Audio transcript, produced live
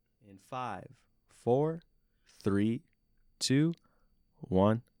5, 4, 3, 2,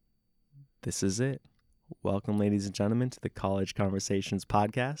 1. This is it. Welcome, ladies and gentlemen, to the College Conversations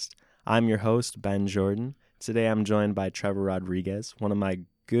podcast. I'm your host, Ben Jordan. Today I'm joined by Trevor Rodriguez, one of my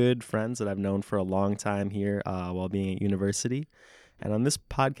good friends that I've known for a long time here while being at university. And on this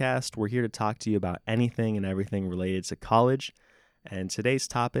podcast, we're here to talk to you about anything and everything related to college. And today's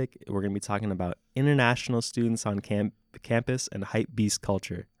topic, we're going to be talking about international students on campus and Hypebeast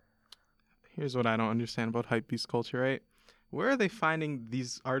culture. Here's what I don't understand about Hypebeast culture, right? Where are they finding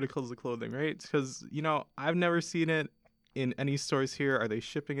these articles of clothing, right? Because, I've never seen it in any stores here. Are they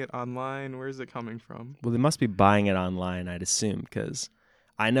shipping it online? Where is it coming from? Well, they must be buying it online, I'd assume, because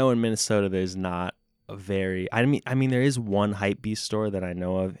I know in Minnesota there's not a very... I mean, there is one Hypebeast store that I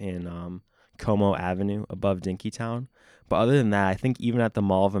know of in Como Avenue above Dinkytown. But other than that, I think even at the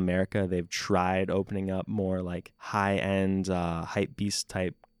Mall of America, they've tried opening up more like high-end Hypebeast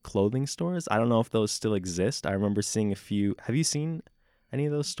type clothing stores. I don't know if those still exist. I remember seeing a few. Have you seen any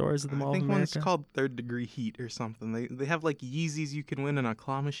of those stores at the Mall of America? I think one's called Third Degree Heat or something. They have like Yeezys you can win in a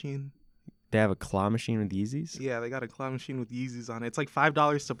claw machine. They have a claw machine with Yeezys? Yeah, they got a claw machine with Yeezys on it. It's like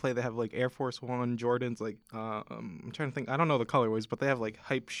 $5 to play. They have like Air Force One, Jordans, like I'm trying to think. I don't know the colorways, but they have like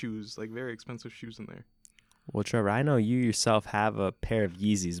hype shoes, like very expensive shoes in there. Well, Trevor, I know you yourself have a pair of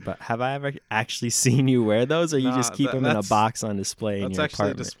Yeezys, but have I ever actually seen you wear those, or you just keep them in a box on display in your apartment? That's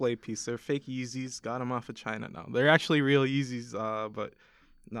actually a display piece. They're fake Yeezys. Got them off of China now. They're actually real Yeezys, but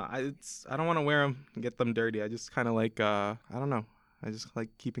no, I don't want to wear them and get them dirty. I just kind of like, I don't know. I just like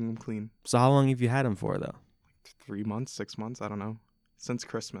keeping them clean. So how long have you had them for, though? 3 months, 6 months, I don't know. Since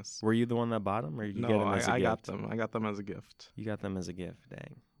Christmas. Were you the one that bought them, or you get them as a gift? I got them. I got them as a gift. You got them as a gift,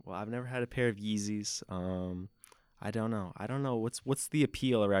 dang. Well, I've never had a pair of Yeezys. I don't know. What's the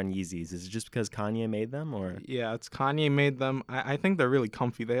appeal around Yeezys? Is it just because Kanye made them, or? Yeah, it's Kanye made them. I think they're really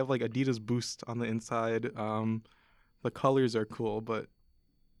comfy. They have like Adidas Boost on the inside. The colors are cool, but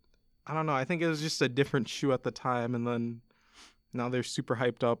I don't know. I think it was just a different shoe at the time, and then now they're super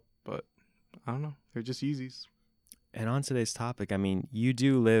hyped up. But I don't know. They're just Yeezys. And on today's topic, I mean, you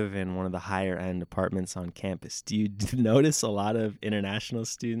do live in one of the higher end apartments on campus. Do you notice a lot of international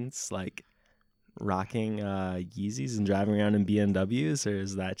students like rocking Yeezys and driving around in BMWs, or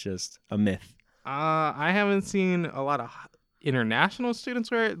is that just a myth? I haven't seen a lot of international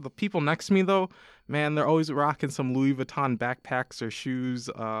students wear it. The people next to me, though, man, they're always rocking some Louis Vuitton backpacks or shoes.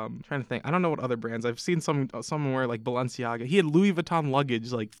 I'm trying to think. I don't know what other brands. I've seen someone wear like Balenciaga. He had Louis Vuitton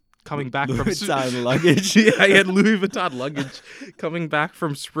luggage like coming back from Vuitton luggage. Yeah, he had Louis Vuitton luggage coming back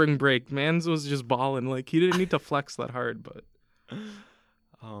from spring break. Man's was just balling. Like he didn't need to flex that hard, but.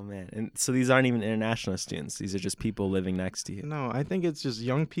 Oh, man. And so these aren't even international students. These are just people living next to you. No, I think it's just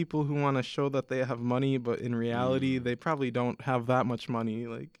young people who want to show that they have money, but in reality, they probably don't have that much money.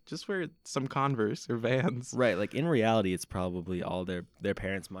 Like, just wear some Converse or Vans. Right. Like, in reality, it's probably all their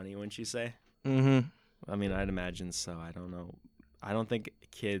parents' money, wouldn't you say? Mm-hmm. I mean, I'd imagine so. I don't know. I don't think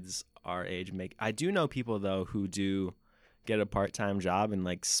kids our age make... I do know people, though, who do get a part-time job and,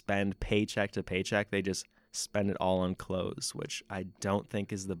 like, spend paycheck to paycheck. They just... spend it all on clothes, which I don't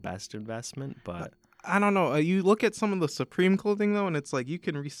think is the best investment, but... I don't know. You look at some of the Supreme clothing, though, and it's like you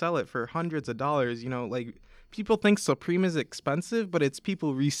can resell it for hundreds of dollars. Like people think Supreme is expensive, but it's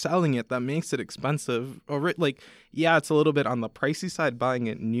people reselling it that makes it expensive. Or like, yeah, it's a little bit on the pricey side buying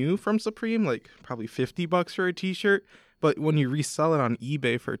it new from Supreme, like probably $50 for a t-shirt. But when you resell it on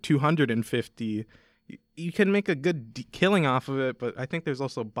eBay for $250, you can make a good killing off of it. But I think there's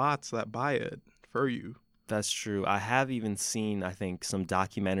also bots that buy it for you. That's true. I have even seen, I think, some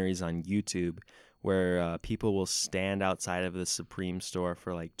documentaries on YouTube where people will stand outside of the Supreme store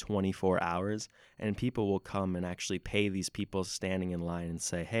for like 24 hours, and people will come and actually pay these people standing in line and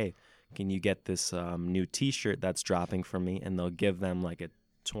say, hey, can you get this new T-shirt that's dropping from me? And they'll give them like a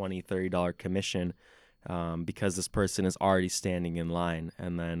 $20, $30 commission because this person is already standing in line.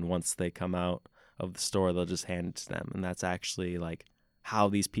 And then once they come out of the store, they'll just hand it to them. And that's actually like how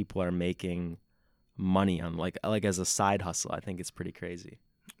these people are making money on like as a side hustle. I think it's pretty crazy.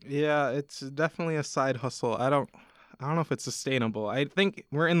 Yeah, it's definitely a side hustle. I don't know if it's sustainable. I think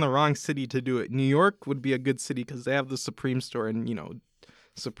we're in the wrong city to do it. New York would be a good city because they have the Supreme store, and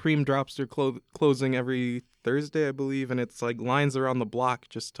Supreme drops their closing every Thursday, I believe, and it's like lines around the block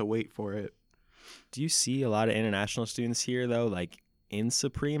just to wait for it. Do you see a lot of international students here though, like in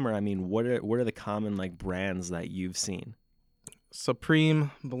Supreme, or I mean, what are the common like brands that you've seen?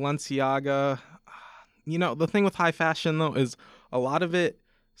 Supreme, Balenciaga. The thing with high fashion, though, is a lot of it,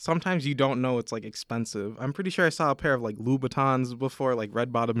 sometimes you don't know it's, like, expensive. I'm pretty sure I saw a pair of, like, Louboutins before, like,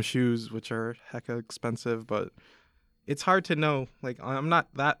 red-bottom shoes, which are hecka expensive, but it's hard to know. Like, I'm not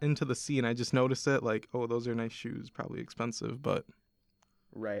that into the scene. I just notice it. Like, oh, those are nice shoes, probably expensive, but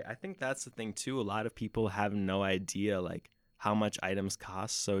Right. I think that's the thing too. A lot of people have no idea like how much items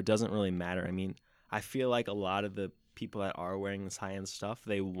cost, so it doesn't really matter. I mean, I feel like a lot of the people that are wearing this high-end stuff,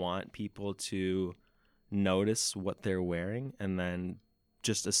 they want people to notice what they're wearing and then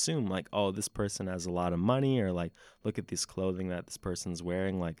just assume like, oh, this person has a lot of money, or like, look at this clothing that this person's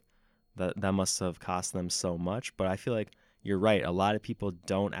wearing, like that must have cost them so much. But I feel like you're right. A lot of people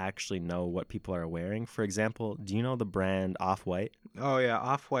don't actually know what people are wearing. For example, do you know the brand Off-White? oh yeah,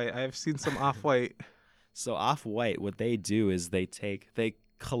 Off-White. I've seen some Off-White. So Off-White, what they do is they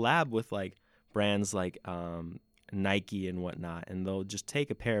collab with like brands like Nike and whatnot, and they'll just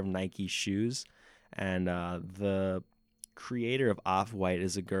take a pair of Nike shoes, and the creator of Off-White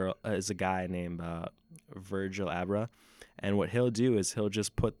is a guy named Virgil Abloh, and what he'll do is he'll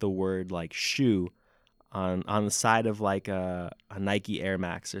just put the word like shoe on the side of like a Nike Air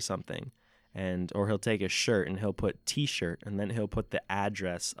Max or something, or he'll take a shirt and he'll put T-shirt, and then he'll put the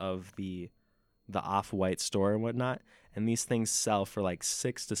address of the Off-White store and whatnot, and these things sell for like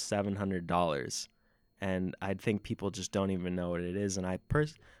 $600 to $700, and I think people just don't even know what it is. And I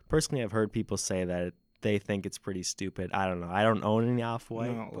personally have heard people say that they think it's pretty stupid. I don't know. I don't own any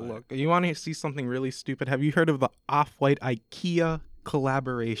Off-White. No, but... look, you want to see something really stupid? Have you heard of the Off-White IKEA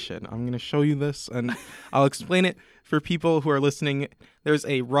collaboration? I'm going to show you this, and I'll explain it for people who are listening. There's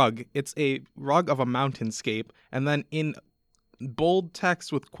a rug. It's a rug of a mountainscape, and then in bold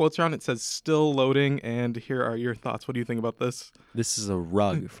text with quotes around it says "still loading." And here are your thoughts. What do you think about this? This is a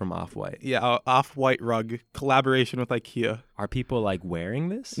rug from Off-White. Yeah, Off-White rug collaboration with IKEA. Are people like wearing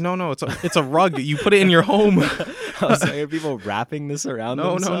this? No, it's a rug. You put it in your home. I was like, are people wrapping this around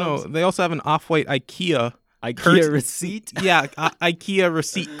themselves? No. They also have an Off-White IKEA receipt? Yeah, IKEA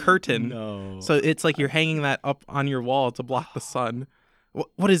receipt curtain. No. So it's like you're hanging that up on your wall to block the sun.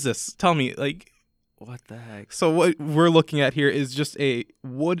 What is this? Tell me, like. What the heck? So what we're looking at here is just a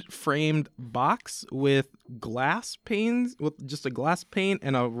wood-framed box with glass panes, with just a glass pane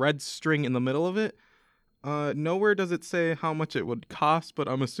and a red string in the middle of it. Nowhere does it say how much it would cost, but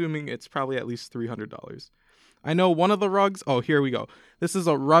I'm assuming it's probably at least $300. I know one of the rugs. Oh, here we go. This is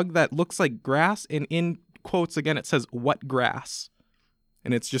a rug that looks like grass, and in quotes again it says "wet grass,"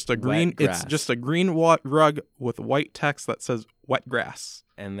 and it's just a green. It's just a green rug with white text that says "wet grass."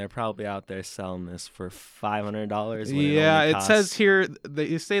 And they're probably out there selling this for $500. Yeah, it says here that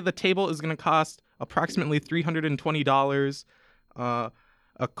you say the table is going to cost approximately $320. A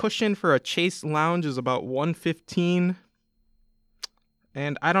cushion for a Chase lounge is about $115.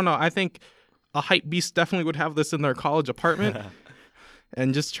 And I don't know. I think a Hypebeast definitely would have this in their college apartment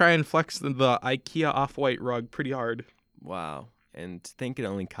and just try and flex the IKEA Off-White rug pretty hard. Wow. And to think it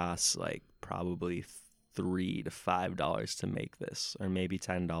only costs like probably $3 to $5 to make this, or maybe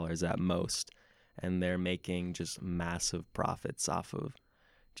 $10 at most, and they're making just massive profits off of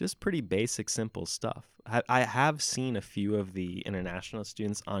just pretty basic, simple stuff. I have seen a few of the international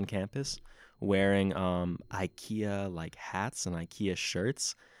students on campus wearing IKEA like hats and IKEA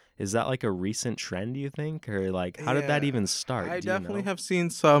shirts. Is that like a recent trend, do you think, or like how did that even start? I definitely have seen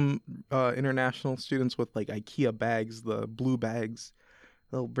some international students with like IKEA bags, the blue bags.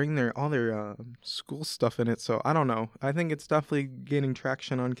 They'll bring all their school stuff in it. So I don't know. I think it's definitely gaining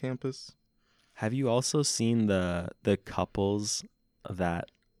traction on campus. Have you also seen the couples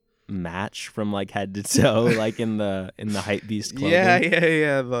that match from like head to toe, like in the Hypebeast clothing?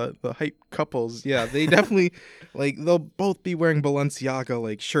 Yeah. The hype couples. Yeah, they definitely like they'll both be wearing Balenciaga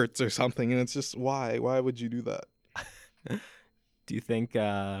like shirts or something, and it's just why? Why would you do that? Do you think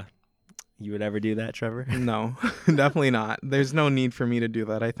you would ever do that, Trevor? No, definitely not. There's no need for me to do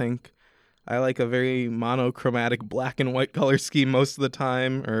that. I think I like a very monochromatic black and white color scheme most of the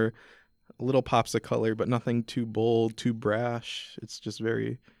time, or little pops of color, but nothing too bold, too brash. It's just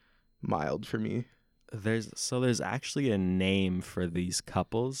very mild for me. There's actually a name for these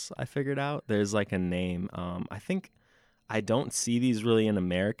couples. I figured out there's like a name. I think I don't see these really in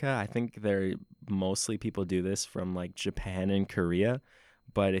America. I think they're mostly people do this from like Japan and Korea.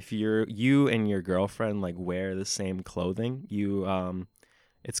 But if you and your girlfriend like wear the same clothing,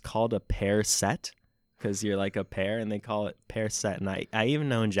 it's called a pair set, because you're like a pair, and they call it pair set. And I even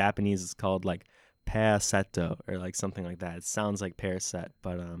know in Japanese it's called like pair setto or like something like that. It sounds like pair set,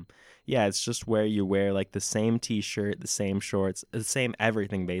 but yeah, it's just where you wear like the same t-shirt, the same shorts, the same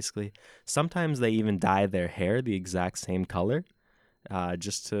everything basically. Sometimes they even dye their hair the exact same color,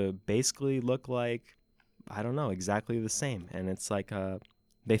 just to basically look like, I don't know, exactly the same. And it's like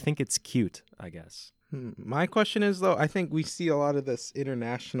they think it's cute, I guess. My question is, though, I think we see a lot of this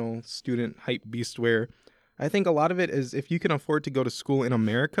international student hype beast wear. I think a lot of it is if you can afford to go to school in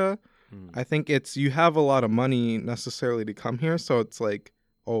America, Mm. I think it's you have a lot of money necessarily to come here. So it's like,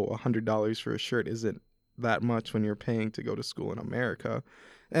 oh, $100 for a shirt isn't that much when you're paying to go to school in America.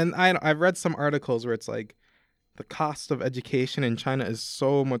 And I've read some articles where it's like the cost of education in China is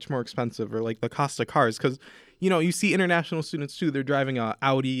so much more expensive, or like the cost of cars. Because, you see international students too. They're driving a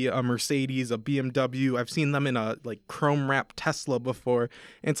Audi, a Mercedes, a BMW. I've seen them in a like chrome wrapped Tesla before.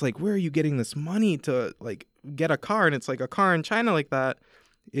 And it's like, where are you getting this money to like get a car? And it's like a car in China like that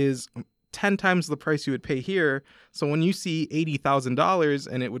is 10 times the price you would pay here. So when you see $80,000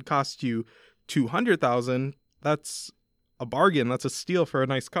 and it would cost you 200,000, that's a bargain. That's a steal for a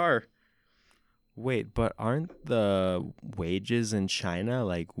nice car. Wait, but aren't the wages in China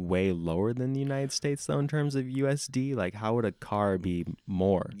like way lower than the United States though in terms of USD? Like how would a car be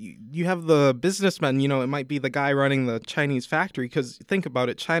more? You have the businessmen, it might be the guy running the Chinese factory, because think about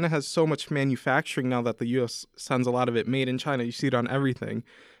it. China has so much manufacturing now that the U.S. sends a lot of it made in China. You see it on everything.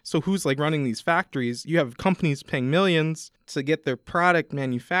 So who's like running these factories? You have companies paying millions to get their product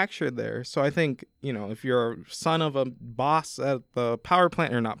manufactured there. So I think, if you're a son of a boss at the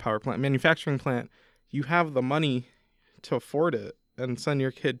manufacturing plant, you have the money to afford it and send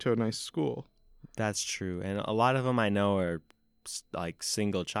your kid to a nice school. That's true. And a lot of them I know are like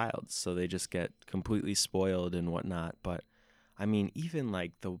single child, so they just get completely spoiled and whatnot. But I mean, even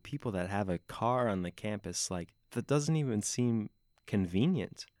like the people that have a car on the campus, like that doesn't even seem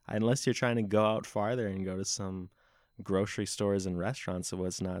convenient unless you're trying to go out farther and go to some grocery stores and restaurants and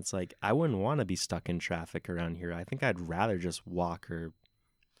whatnot. It's like I wouldn't want to be stuck in traffic around here. I think I'd rather just walk or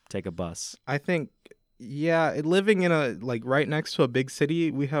take a bus. I think, yeah, living in a like right next to a big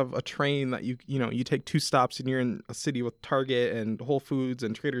city, we have a train that you take 2 stops and you're in a city with Target and Whole Foods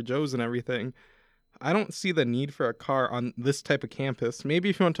and Trader Joe's and everything. I don't see the need for a car on this type of campus. Maybe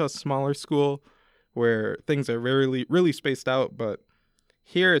if you went to a smaller school where things are really, really spaced out, but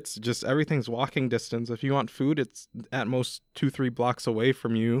here it's just everything's walking distance. If you want food, it's at most 2-3 blocks away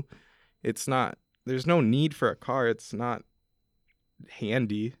from you. There's no need for a car. It's not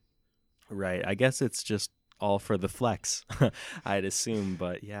handy. Right. I guess it's just all for the flex, I'd assume.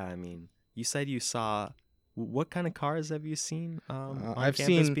 But yeah, I mean, you said you saw. What kind of cars have you seen on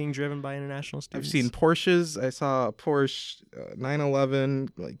campus being driven by international students? I've seen Porsches. I saw a Porsche 911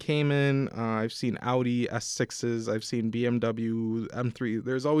 like Cayman. I've seen Audi S6s. I've seen BMW M3.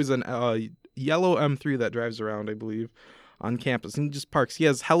 There's always a yellow M3 that drives around, I believe, on campus, and he just parks. He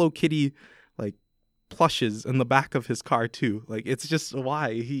has Hello Kitty like plushes in the back of his car too. Like, it's just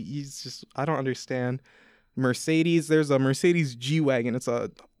why he's just, I don't understand. Mercedes, there's a Mercedes G-Wagon.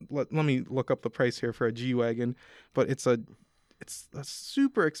 Let me look up the price here for a G-Wagon, but it's a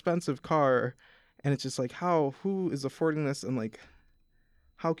super expensive car, and it's just like, who is affording this? And like,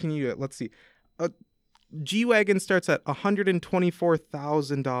 how can you, let's see, a G-Wagon starts at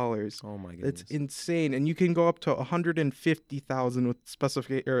 $124,000. Oh my goodness. It's insane. And you can go up to $150,000 with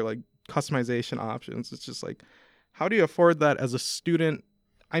specific or like customization options. It's just like, how do you afford that as a student?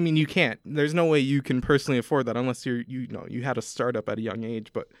 I mean, you can't. There's no way you can personally afford that unless you had a startup at a young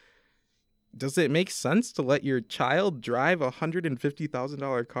age. But does it make sense to let your child drive a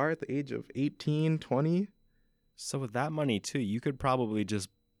 $150,000 car at the age of 18, 20? So with that money too, you could probably just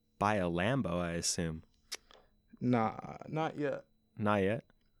buy a Lambo, I assume. Nah, not yet. Not yet?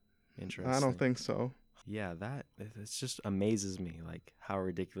 Interesting. I don't think so. Yeah, it just amazes me, like how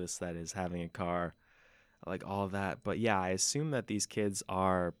ridiculous that is, having a car, like all of that. But yeah, I assume that these kids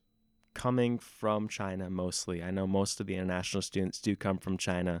are coming from China mostly. I know most of the international students do come from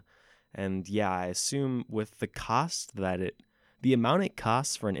China. And yeah, I assume with the cost the amount it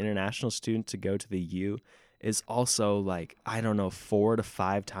costs for an international student to go to the U is also like, I don't know, 4 to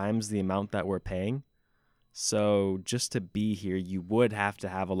 5 times the amount that we're paying. So just to be here, you would have to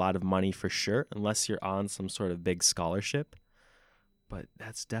have a lot of money for sure, unless you're on some sort of big scholarship. But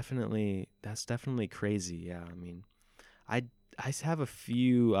that's definitely crazy. Yeah, I mean, I have a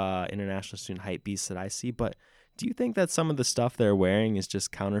few international student Hypebeasts that I see, but do you think that some of the stuff they're wearing is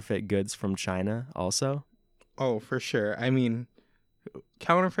just counterfeit goods from China also? Oh, for sure. I mean,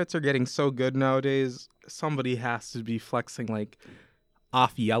 counterfeits are getting so good nowadays. Somebody has to be flexing like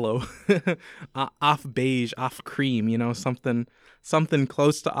off yellow, off beige, off cream, something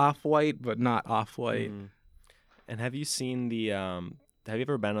close to off white, but not off white. Mm. And have you seen have you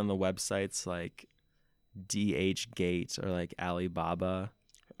ever been on the websites like DHgate or like Alibaba?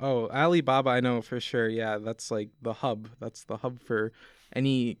 Oh, Alibaba, I know for sure. Yeah, that's like the hub. That's the hub for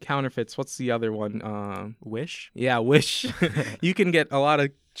any counterfeits. What's the other one? Wish? Yeah, Wish. You can get a lot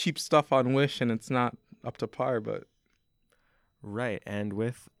of cheap stuff on Wish, and it's not up to par, but... Right, and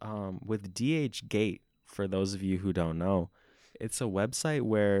with DHgate, for those of you who don't know, it's a website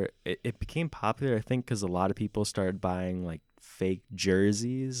where it became popular, I think, because a lot of people started buying like fake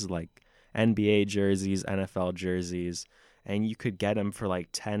jerseys, like NBA jerseys, NFL jerseys, and you could get them for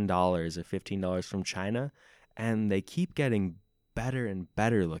like $10 or $15 from China, and they keep getting better and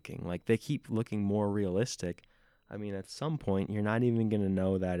better looking. Like they keep looking more realistic. I mean, at some point, you're not even going to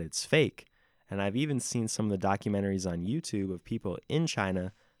know that it's fake. And I've even seen some of the documentaries on YouTube of people in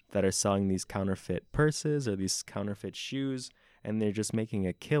China that are selling these counterfeit purses or these counterfeit shoes, and they're just making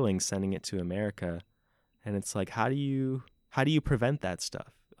a killing sending it to America. And it's like, how do you prevent that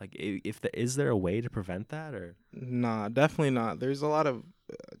stuff? Like, is there a way to prevent that? Or Nah, definitely not. There's a lot of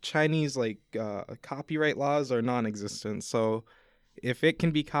Chinese copyright laws are non-existent. So if it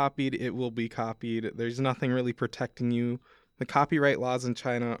can be copied, it will be copied. There's nothing really protecting you. The copyright laws in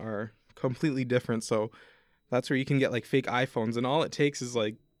China are completely different. So that's where you can get like fake iPhones, and all it takes is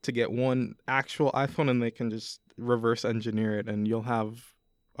like to get one actual iPhone, and they can just reverse engineer it, and you'll have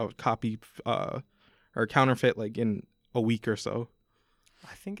a copy or counterfeit like in a week or so.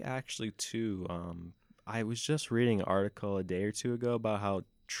 I think actually too, I was just reading an article a day or two ago about how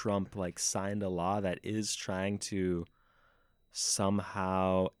Trump like signed a law that is trying to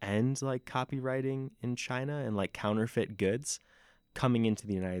somehow end like copywriting in China and like counterfeit goods coming into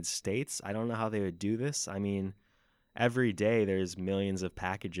the United States. I don't know how they would do this. I mean, every day there's millions of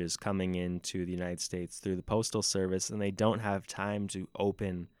packages coming into the United States through the Postal Service, and they don't have time to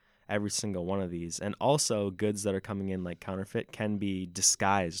open every single one of these. And also goods that are coming in like counterfeit can be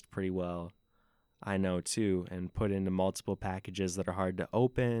disguised pretty well, I know too, and put into multiple packages that are hard to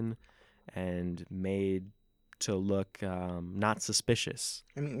open and made to look not suspicious.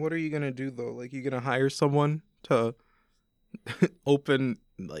 I mean, what are you going to do though? Like, you going to hire someone to open,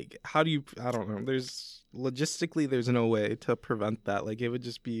 like, how do you, I don't know. Logistically, there's no way to prevent that. Like, it would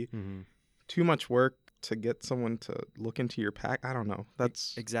just be too much work to get someone to look into your pack. I don't know.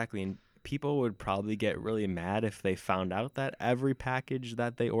 That's exactly. And people would probably get really mad if they found out that every package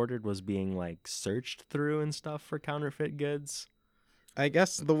that they ordered was being like searched through and stuff for counterfeit goods. I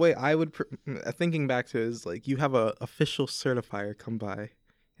guess the way I would, thinking back to it, is like you have a official certifier come by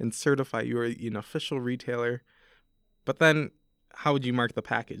and certify you are an official retailer. But then how would you mark the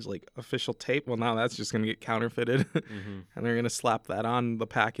package? Like official tape? Well, now that's just going to get counterfeited. And they're going to slap that on the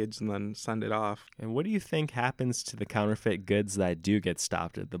package and then send it off. And what do you think happens to the counterfeit goods that do get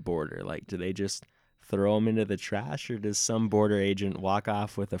stopped at the border? Like, do they just throw them into the trash, or does some border agent walk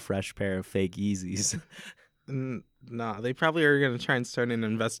off with a fresh pair of fake Yeezys? Nah, they probably are going to try and start an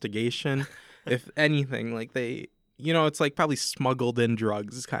investigation. If anything, like they, it's like probably smuggled in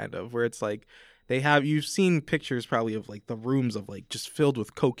drugs, kind of, where it's like, you've seen pictures probably of like the rooms of like just filled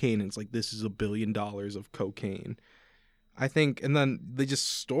with cocaine, and it's like, this is $1 billion of cocaine, I think. And then they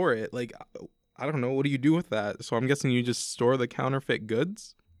just store it. Like, I don't know, what do you do with that? So I'm guessing you just store the counterfeit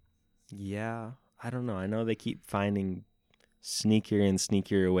goods. Yeah, I don't know. I know they keep finding sneakier and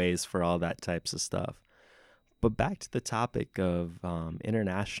sneakier ways for all that types of stuff. But back to the topic of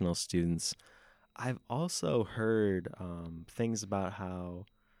international students, I've also heard things about how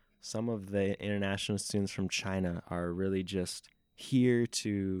some of the international students from China are really just here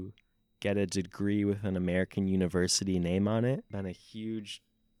to get a degree with an American university name on it. Been a huge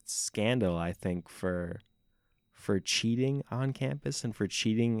scandal, I think, for cheating on campus and for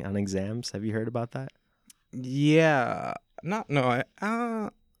cheating on exams. Have you heard about that? Yeah,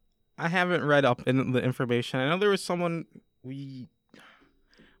 I haven't read up in the information. I know there was someone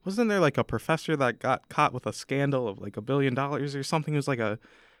wasn't there like a professor that got caught with a scandal of like $1 billion or something? It was like a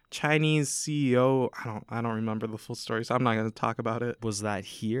Chinese CEO. I don't remember the full story, so I'm not going to talk about it. Was that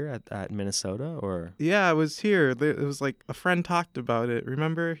here at Minnesota, or? Yeah, it was here. It was like a friend talked about it.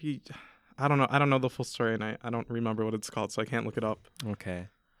 Remember? I don't know the full story, and I don't remember what it's called, so I can't look it up. Okay.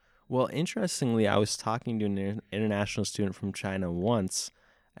 Well, interestingly, I was talking to an international student from China once,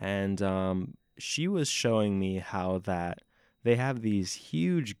 and she was showing me how that they have these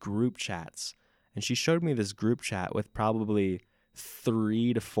huge group chats, and she showed me this group chat with probably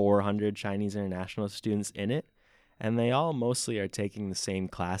 300 to 400 Chinese international students in it, and they all mostly are taking the same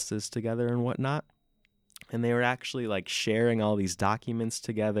classes together and whatnot, and they were actually like sharing all these documents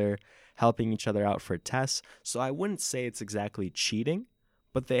together, helping each other out for tests. So I wouldn't say it's exactly cheating,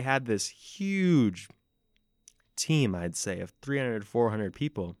 but they had this huge team, I'd say, of 300, 400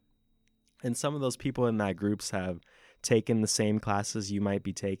 people, and some of those people in that groups have taken the same classes you might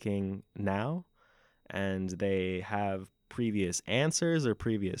be taking now, and they have previous answers or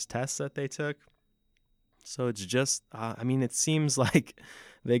previous tests that they took. So it's just, it seems like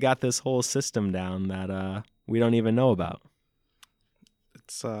they got this whole system down that we don't even know about.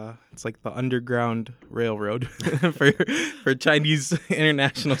 It's like the underground railroad for Chinese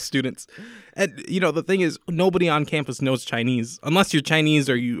international students. And the thing is, nobody on campus knows Chinese unless you're Chinese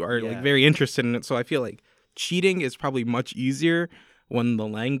or you are like very interested in it. So I feel like cheating is probably much easier when the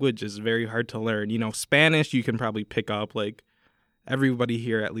language is very hard to learn. Spanish you can probably pick up. Like everybody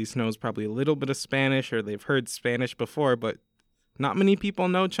here at least knows probably a little bit of Spanish or they've heard Spanish before, but not many people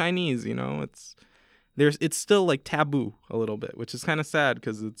know Chinese. It's still like taboo a little bit, which is kind of sad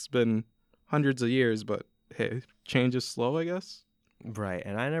because it's been hundreds of years. But hey, change is slow, I guess. Right,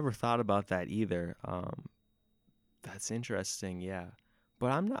 and I never thought about that either. That's interesting, yeah.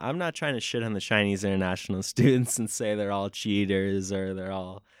 But I'm not trying to shit on the Chinese international students and say they're all cheaters or they're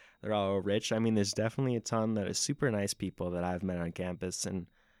all rich. I mean, there's definitely a ton that are super nice people that I've met on campus and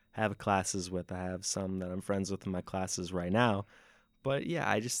have classes with. I have some that I'm friends with in my classes right now. But yeah,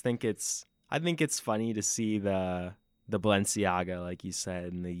 I think it's funny to see the Balenciaga, like you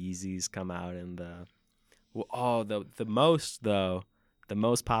said, and the Yeezys come out and the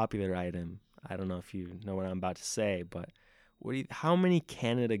most popular item. I don't know if you know what I'm about to say, but how many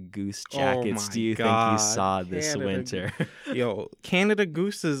Canada Goose jackets do you think you saw this winter? Yo, Canada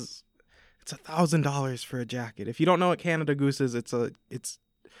Goose it's $1,000 for a jacket. If you don't know what Canada Goose is, it's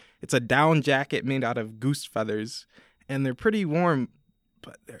a down jacket made out of goose feathers, and they're pretty warm,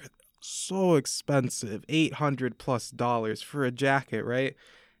 but they're so expensive. $800+ for a jacket, right?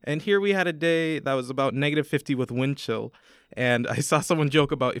 And here we had a day that was about -50 with wind chill. And I saw someone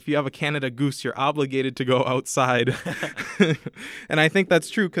joke about if you have a Canada Goose, you're obligated to go outside. And I think that's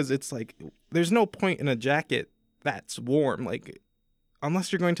true because it's like there's no point in a jacket that's warm. Like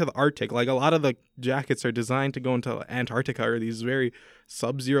unless you're going to the Arctic. Like a lot of the jackets are designed to go into Antarctica or these very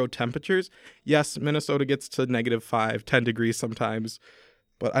sub-zero temperatures. Yes, Minnesota gets to -5, 10 degrees sometimes.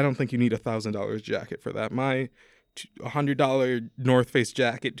 But I don't think you need $1,000 jacket for that. My $100 North Face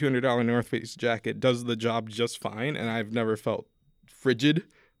jacket, $200 North Face jacket does the job just fine, and I've never felt frigid.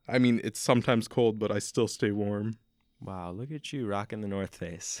 I mean, it's sometimes cold, but I still stay warm. Wow, look at you rocking the North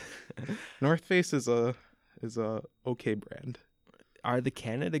Face. North Face is a okay brand. Are the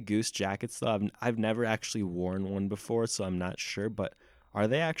Canada Goose jackets though? I've never actually worn one before, so I'm not sure, but are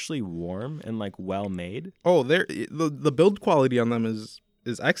they actually warm and like well made? Oh, the build quality on them is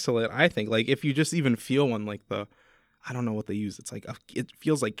excellent, I think. Like if you just even feel one, like I don't know what they use. It's like it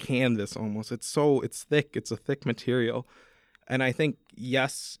feels like canvas almost. It's thick. It's a thick material, and I think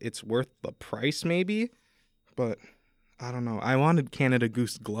yes, it's worth the price maybe, but I don't know. I wanted Canada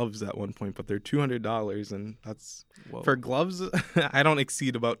Goose gloves at one point, but they're $200, and that's for gloves. I don't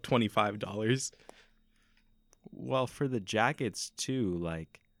exceed about $25. Well, for the jackets too,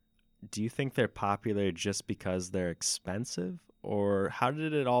 like, do you think they're popular just because they're expensive? Or how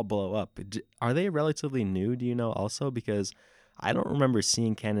did it all blow up? Are they relatively new, do you know, also? Because I don't remember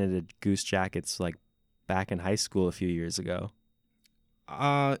seeing Canada Goose jackets, like, back in high school a few years ago.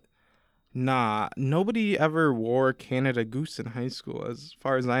 Nah. Nobody ever wore Canada Goose in high school, as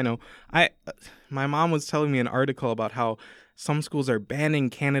far as I know. My mom was telling me an article about how some schools are banning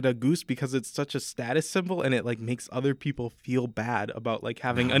Canada Goose because it's such a status symbol and it, like, makes other people feel bad about, like,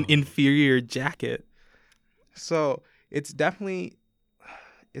 having an inferior jacket. So It's definitely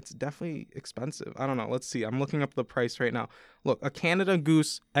expensive. I don't know. Let's see. I'm looking up the price right now. Look, a Canada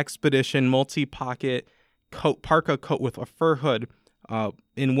Goose Expedition multi-pocket coat, parka coat with a fur hood,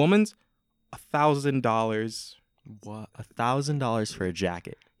 in women's, $1,000. What? $1,000 for a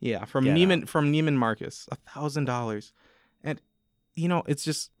jacket? Yeah, from Neiman Marcus, $1,000. And it's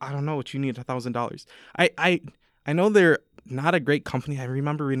just I don't know what you need $1,000. I know they're not a great company. I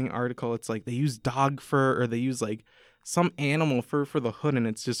remember reading an article. It's like they use dog fur or they use like some animal fur for the hood, and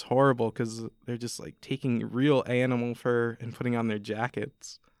it's just horrible because they're just like taking real animal fur and putting on their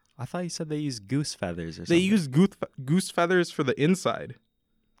jackets. I thought you said they use goose feathers or something. They use goose feathers for the inside.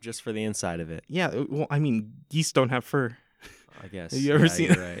 Just for the inside of it. Yeah, well, I mean, geese don't have fur. I guess. Have you ever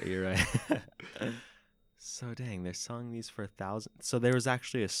seen it? You're right. So dang, they're selling these for $1,000. So there was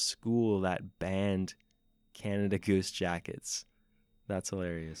actually a school that banned Canada Goose jackets. That's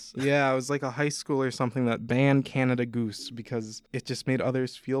hilarious. Yeah, it was like a high school or something that banned Canada Goose because it just made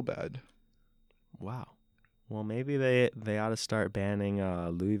others feel bad. Wow. Well, maybe they ought to start banning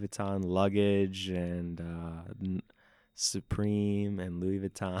Louis Vuitton luggage and Supreme and Louis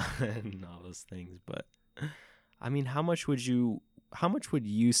Vuitton and all those things. But I mean, how much would you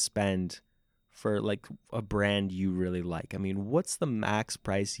spend for like a brand you really like? I mean, what's the max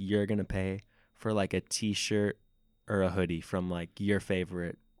price you're gonna pay for like a t-shirt or a hoodie from like your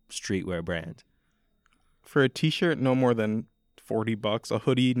favorite streetwear brand? For a t-shirt, no more than $40. A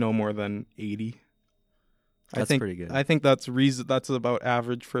hoodie, no more than $80. That's pretty good. I think that's about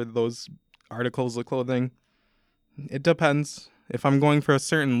average for those articles of clothing. It depends. If I'm going for a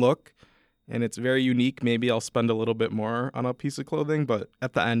certain look and it's very unique, maybe I'll spend a little bit more on a piece of clothing. But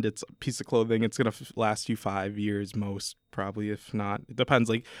at the end, it's a piece of clothing. It's going to last you 5 years most, probably, if not. It depends.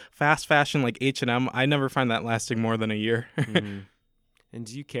 Like fast fashion like H&M, I never find that lasting more than a year. And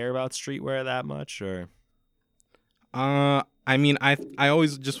do you care about streetwear that much, or? I mean, I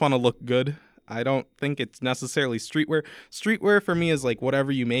always just want to look good. I don't think it's necessarily streetwear. Streetwear for me is like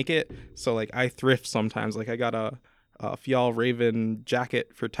whatever you make it. So like I thrift sometimes. Like I got a Fial Raven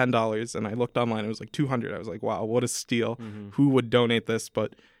jacket for $10, and I looked online. It was like $200. I was like, wow, what a steal! Who would donate this?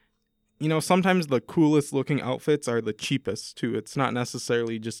 But you know, sometimes the coolest looking outfits are the cheapest too. It's not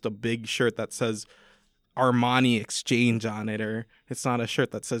necessarily just a big shirt that says Armani Exchange on it, or it's not a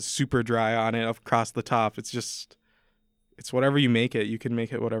shirt that says Super Dry on it across the top. It's whatever you make it. You can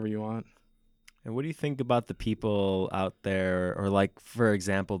make it whatever you want. And what do you think about the people out there, or like, for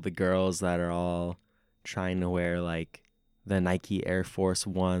example, the girls that are all trying to wear like the Nike Air Force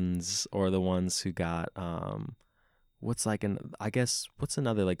Ones, or the ones who got what's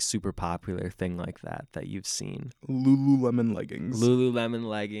another like super popular thing like that you've seen? Lululemon leggings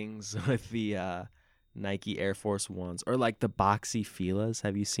with the Nike Air Force Ones, or like the boxy Fila's.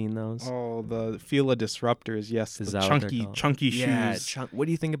 Have you seen those? Oh, the Fila Disruptors, yes. Is the that chunky yeah, shoes. What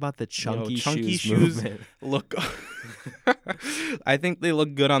do you think about the chunky shoes shoes movement? Look, I think they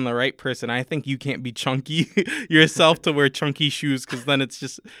look good on the right person. I think you can't be chunky yourself to wear chunky shoes, because then it's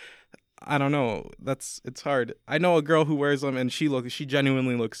just, I don't know. It's hard. I know a girl who wears them, and she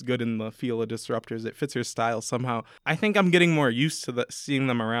genuinely looks good in the Fila Disruptors. It fits her style somehow. I think I'm getting more used to seeing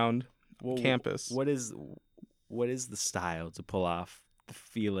them around campus. What is the style to pull off the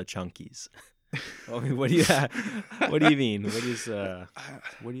Fila chunkies? I mean, what do you mean? What do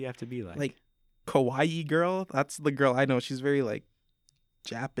you have to be like? Like kawaii girl? That's the girl I know. She's very like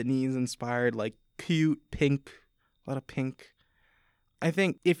Japanese inspired, like cute, pink, a lot of pink. I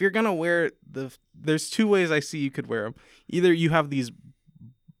think if you're gonna wear there's two ways I see you could wear them. Either you have these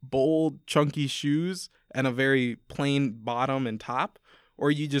bold, chunky shoes and a very plain bottom and top,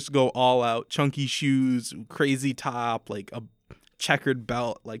 or you just go all out, chunky shoes, crazy top, like a checkered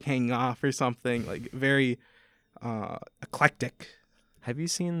belt, like hanging off or something, like very eclectic. Have you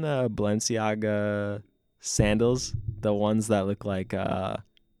seen the Balenciaga sandals? The ones that look like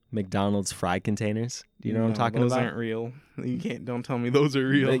McDonald's fry containers? Do you know what I'm talking those about? Those aren't real. Don't tell me those are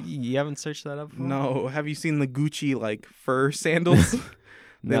real. You haven't searched that up before? No. Have you seen the Gucci like fur sandals?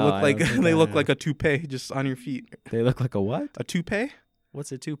 They No, look like a toupee just on your feet. They look like a what? A toupee?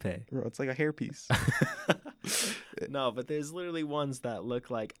 What's a toupee? Bro, it's like a hairpiece. No, but there's literally ones that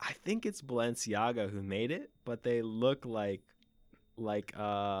look like, I think it's Balenciaga who made it, but they look like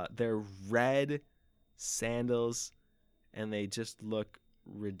they're red sandals, and they just look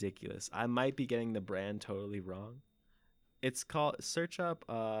ridiculous. I might be getting the brand totally wrong. It's called, search up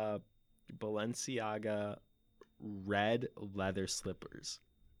Balenciaga red leather slippers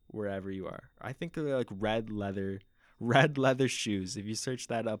wherever you are. I think they're like red leather shoes. If you search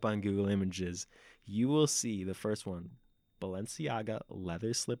that up on Google Images, you will see the first one, Balenciaga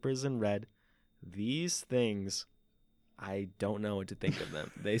leather slippers in red. These things, I don't know what to think of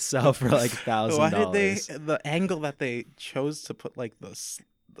them. They sell for like $1,000. Why did the angle that they chose to put like the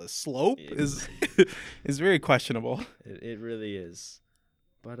slope is very questionable. It really is.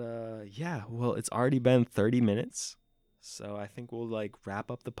 But yeah, well, it's already been 30 minutes. So I think we'll like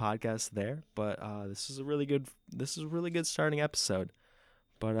wrap up the podcast there. But this is a really good starting episode.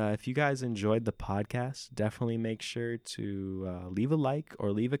 But if you guys enjoyed the podcast, definitely make sure to leave a like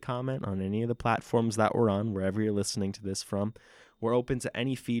or leave a comment on any of the platforms that we're on, wherever you're listening to this from. We're open to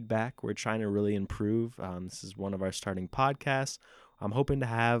any feedback. We're trying to really improve. This is one of our starting podcasts. I'm hoping to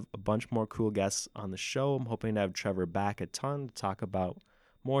have a bunch more cool guests on the show. I'm hoping to have Trevor back a ton to talk about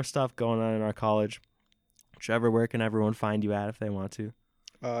more stuff going on in our college. Trevor, where can everyone find you at if they want to?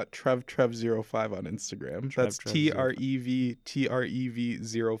 Trev05 on Instagram. That's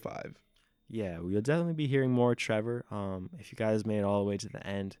TREV05. Yeah, we'll definitely be hearing more Trevor. If you guys made it all the way to the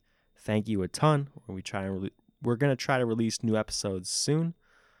end, thank you a ton. We're gonna try to release new episodes soon.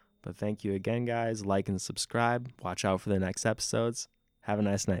 But thank you again, guys. Like and subscribe. Watch out for the next episodes. Have a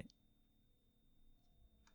nice night.